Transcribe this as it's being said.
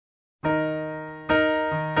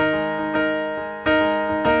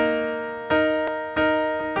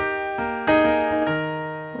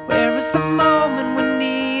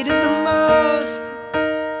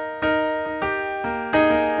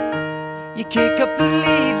kick up the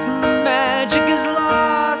leaves and the magic is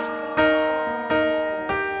lost.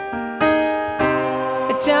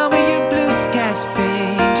 Tell me your blue skies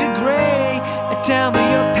fade to gray. Tell me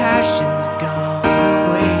your passion's gone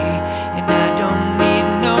away, and I don't need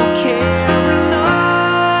no carrying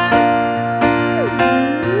on.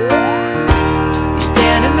 You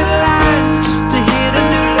stand in the line just to hit a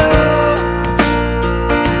new low.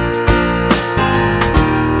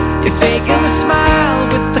 You're faking a smile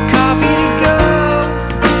with the coffee to go.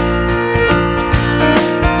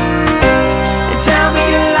 You tell me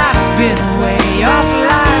your life's been way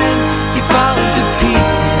offline. You fall into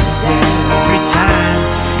pieces every time,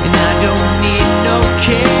 and I don't need no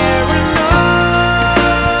carrying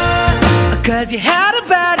on. 'Cause you had a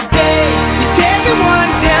bad day, you're taking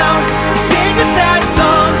one down. You sing a sad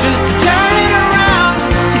song just to turn it around.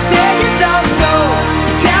 You say you don't know,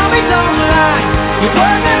 you tell me don't lie. You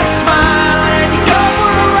work on a smile and you go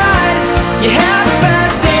for a ride. You had a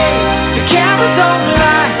bad day, the camera don't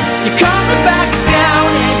lie. You're coming back down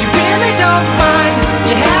and you really don't mind.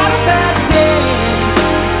 You had a bad day.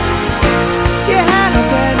 You had a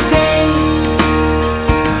bad day.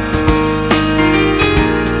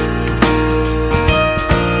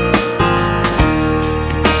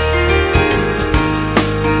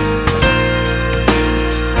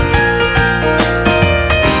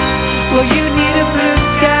 Well, you need a blue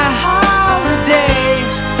sky holiday.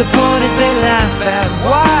 The point is they laugh at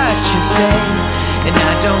what you say, and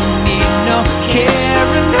I don't need no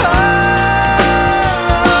carrying on.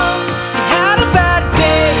 You had a bad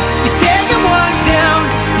day, you're taking one down.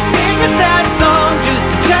 You sing a sad song just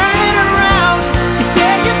to turn it around. You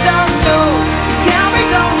say you don't know, you tell me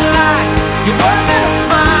don't lie. You work at a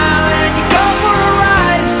smile and you go for a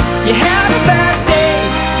ride. You had a bad day,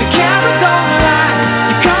 the camera don't lie.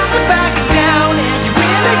 You're coming back down and you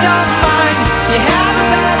really don't mind. You had a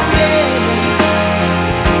bad day.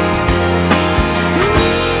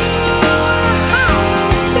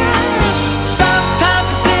 Sometimes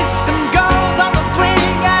the system goes on the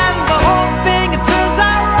blink and the whole thing it turns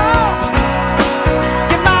out wrong.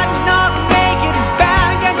 You might not make it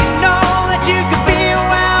back and you know that you could be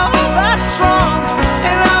well, that's wrong,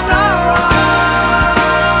 and I'm not wrong.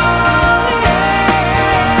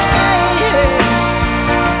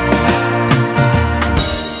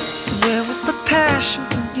 So where was the passion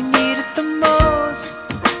when you needed the most?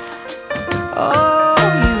 Oh,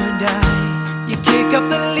 you and I, you kick up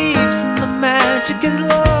the leaves and the magic is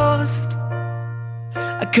lost.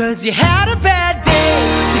 'Cause you had a bad day,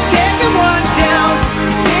 you're taking one down.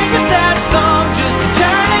 You sing a sad song just to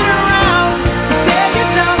turn it around. You say you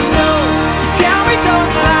don't know, you tell me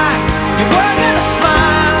don't lie. You work at a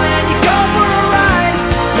smile and you go for a ride.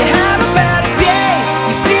 You had a bad day,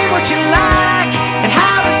 you see what you like, and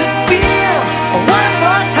how does it feel? One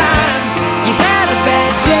more time, you had a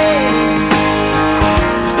bad day.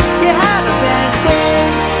 You had a bad day.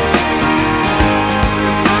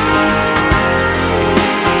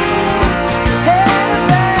 Had a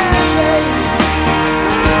bad day.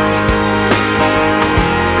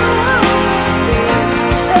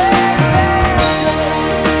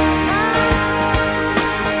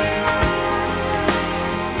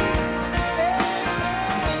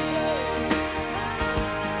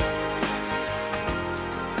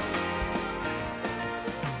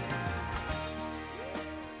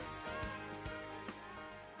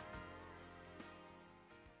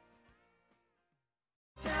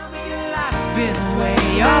 Tell me your life's been way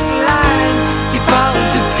offline. You fall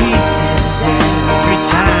into pieces every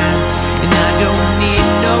time, and I don't need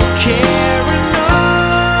no carrying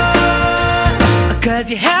on. 'Cause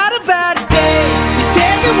you had a bad day, you're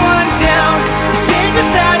taking one down. You sing a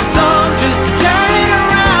sad song just to turn it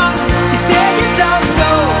around. You say you don't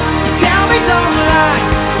know, you tell me don't lie.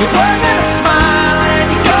 You work at a smile and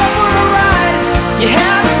you go for a ride. You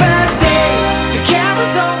had a bad day, the camera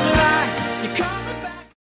don't lie. You're coming back.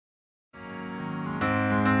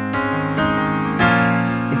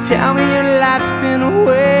 You tell me your life's been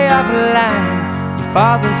way offline. You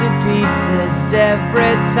fall into pieces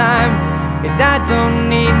every time, and I don't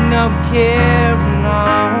need no carrying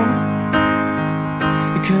on.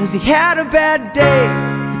 Because you had a bad day,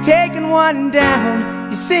 you're taking one down.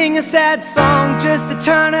 You sing a sad song just to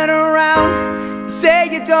turn it around. You say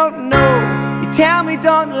you don't know, you tell me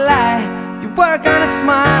don't lie. You work on a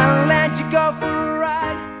smile and you go for a